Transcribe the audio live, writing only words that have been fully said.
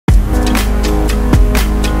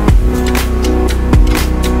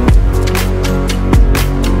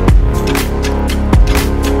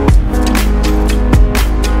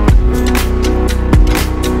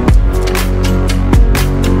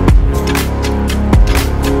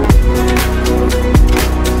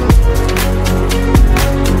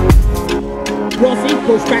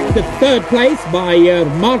pushed back to third place by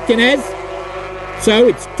Martinez. So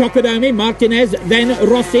it's Toccodomi, Martinez, then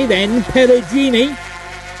Rossi, then Perugini.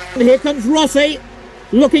 And here comes Rossi,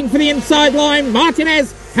 looking for the inside line.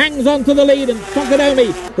 Martinez hangs on to the lead, and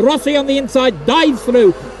Toccodomi, Rossi on the inside, dives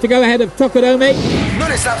through to go ahead of Toccodomi.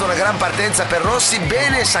 Non è stata una gran partenza per Rossi,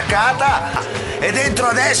 bene Sakata, è dentro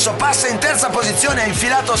adesso, passa in terza posizione, ha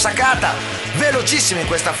infilato Sakata, velocissimo in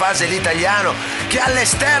questa fase l'italiano, che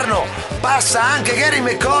all'esterno passa anche Gary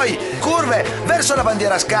McCoy, curve verso la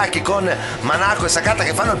bandiera a scacchi con Manako e Sakata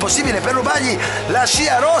che fanno il possibile per rubargli la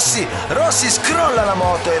scia a Rossi. Rossi scrolla la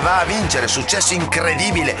moto e va a vincere, successo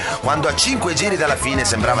incredibile quando a 5 giri dalla fine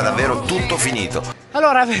sembrava davvero tutto finito.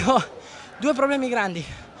 Allora avevo due problemi grandi,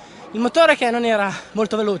 il motore che non era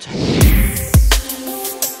molto veloce.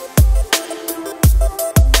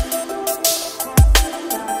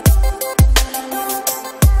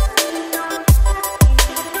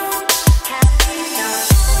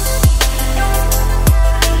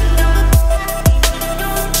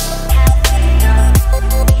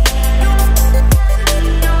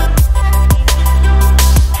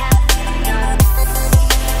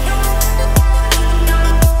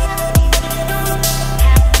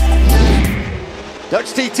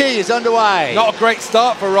 Dutch TT is underway. Not a great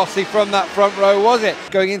start for Rossi from that front row, was it?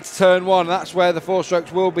 Going into turn one, that's where the four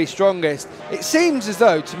strokes will be strongest. It seems as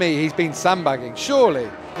though, to me, he's been sandbagging, surely.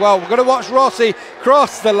 Well, we're going to watch Rossi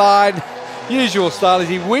cross the line. Usual style as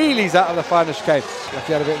he wheelies out of the final chicane. Like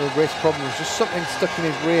he had a bit of a wrist problem, there's just something stuck in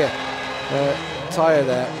his rear tyre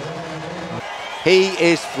there. He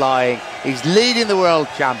is flying. He's leading the World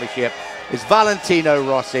Championship. It's Valentino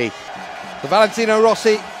Rossi. The Valentino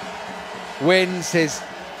Rossi wins his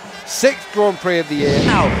 6th Grand Prix of the year.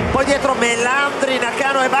 Poi dietro Melandri,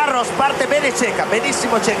 Nakano e Barros, parte bene Cecca,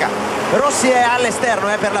 benissimo Cecca. Rossi è all'esterno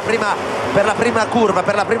per la prima curva,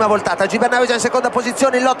 per la prima voltata. Gibernau è già in seconda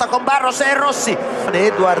posizione in lotta con Barros e Rossi.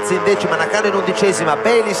 Edwards in decima, Nakano in 11ª,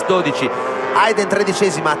 Bayliss 12, Hayden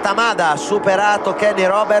 13ª, Tamada ha superato Kenny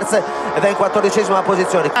Roberts ed è in 14ª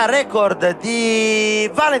posizione. A record di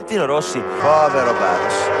Valentino Rossi. Povero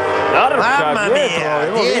Barros. Mamma mia,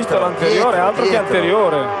 avevo visto l'anteriore, altro che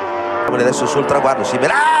anteriore. Adesso sul traguardo si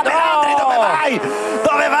vede. Ah, Melandri, dove vai?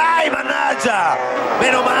 Dove vai, mannaggia?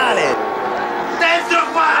 Meno male. Dentro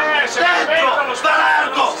qua, dentro,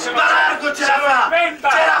 Sbalargo ce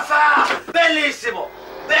la fa, bellissimo,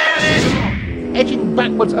 bellissimo. Edging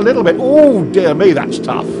backwards a little bit. Oh, dear me, that's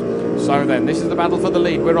tough. So then, this is the battle for the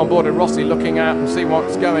lead. We're on board and Rossi looking out and see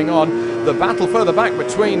what's going on. The battle further back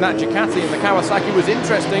between that Ducati and the Kawasaki was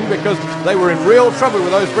interesting because they were in real trouble with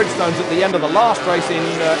those Bridgestones at the end of the last race in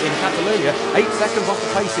Catalonia. 8 seconds off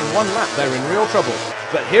the pace in 1 lap. They're in real trouble.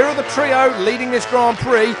 But here are the trio leading this Grand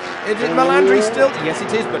Prix. Is it Melandri still? Yes,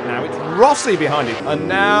 it is, but now it's Rossi behind him. And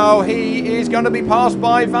now he is going to be passed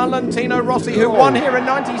by Valentino Rossi, who won here in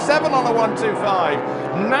 97 on the 125.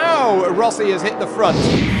 Now Rossi has hit the front.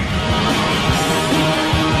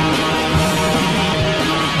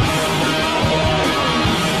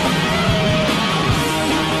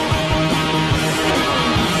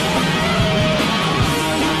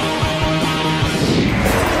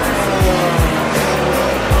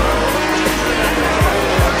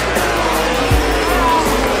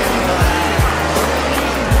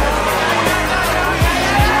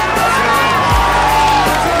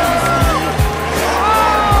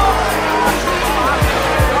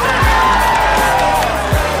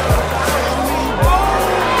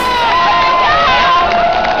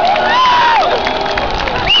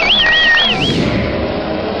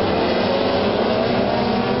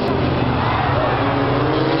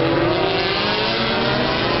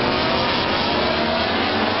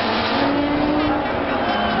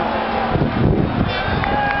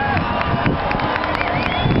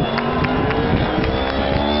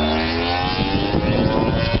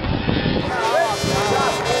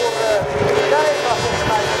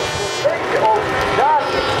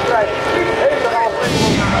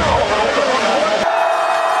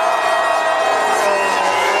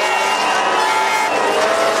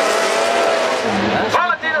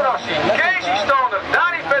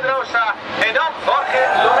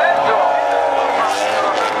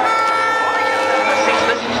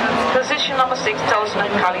 Number 6 Telsman,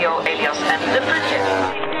 Kallio, Elias en de Budget.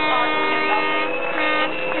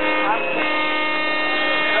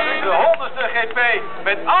 De 100ste GP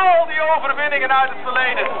met al die overwinningen uit het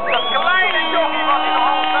verleden. Dat kleine jochie wat in de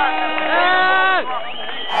hand staat.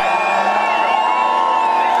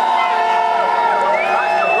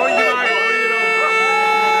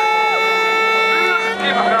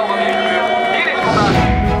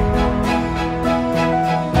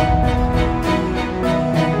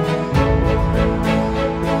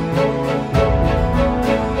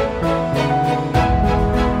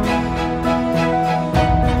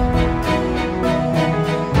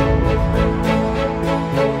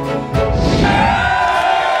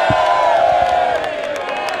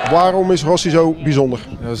 Waarom is Rossi zo bijzonder?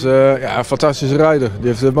 Dat is een fantastische rijder. Die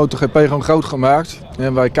heeft de MotoGP gewoon groot gemaakt.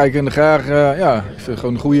 En wij kijken er graag, ik vind het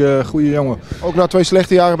gewoon een goede jongen. Ook na 2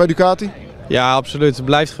 slechte jaren bij Ducati? Ja, absoluut. Het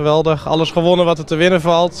blijft geweldig. Alles gewonnen wat er te winnen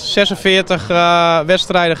valt. 46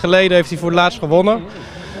 wedstrijden geleden heeft hij voor het laatst gewonnen.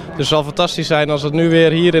 Dus het zal fantastisch zijn als het nu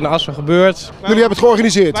weer hier in Assen gebeurt. Jullie hebben het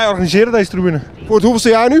georganiseerd? Wij organiseren deze tribune. Voor het hoeveelste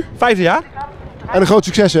jaar nu? 5e jaar. En een groot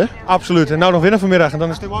succes, hè? Absoluut. En nou nog winnen vanmiddag en dan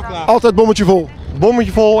is het helemaal klaar. Altijd bommetje vol?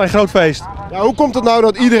 Bommetje vol en groot feest. Ja, hoe komt het nou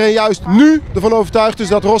dat iedereen juist nu ervan overtuigd is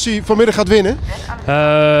dat Rossi vanmiddag gaat winnen?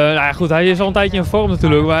 Goed, hij is al een tijdje in vorm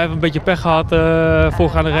natuurlijk. Wij hebben een beetje pech gehad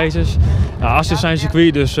voorgaande races. Assen is zijn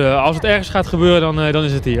circuit, dus als het ergens gaat gebeuren, dan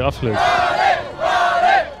is het hier, absoluut.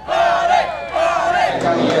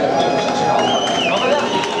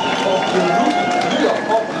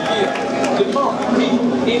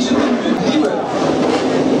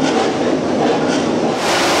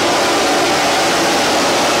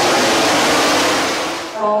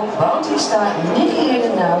 Bounty staat niet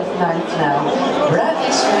gereden naar het kanaal.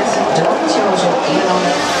 Bradley Smith, Dovizioso, Ierland.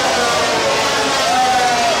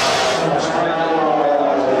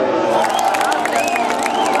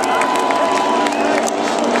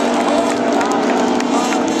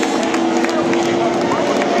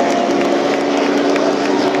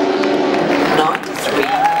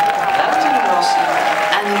 Valentino Rossi,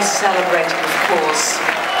 and he's celebrating, of course.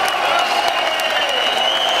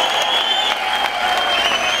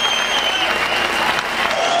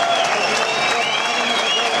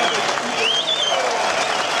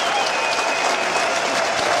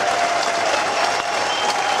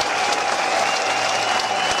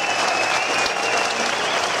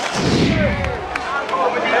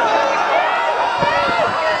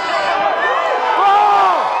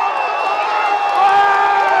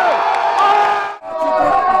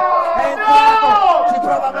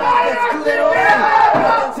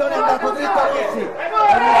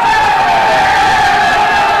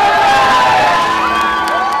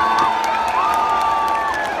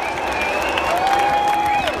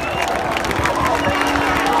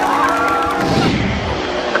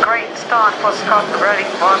 For Scott Brody,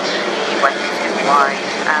 but he went too wide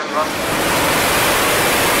and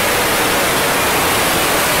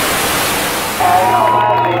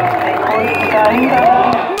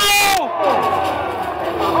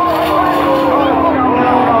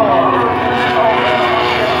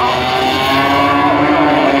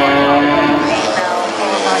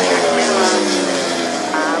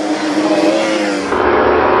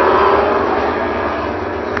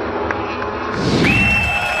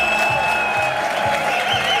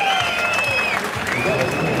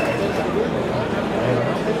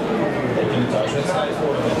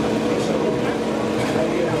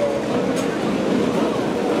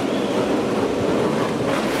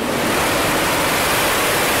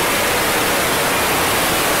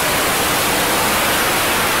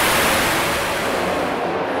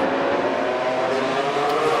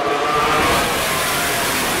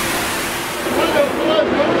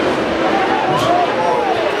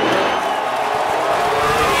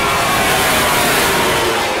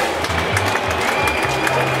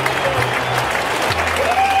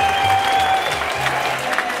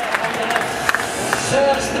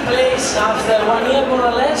first place after 1 year more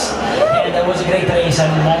or less, and that was a great race.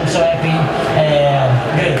 I'm so happy.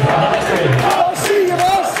 Great. The next race.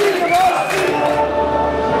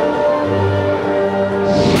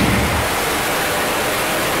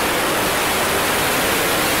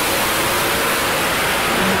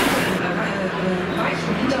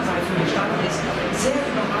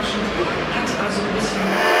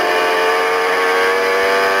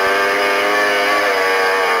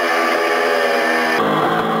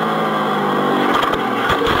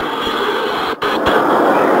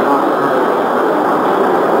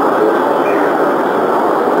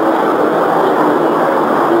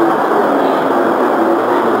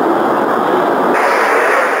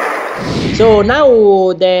 So now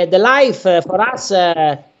the life for us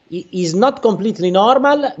is not completely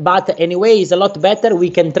normal, but anyway, it's a lot better. We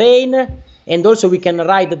can train and also we can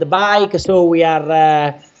ride the bike. So we are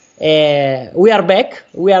back.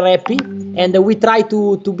 We are happy, and we try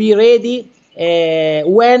to be ready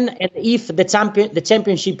when and if the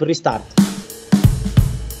championship restarts.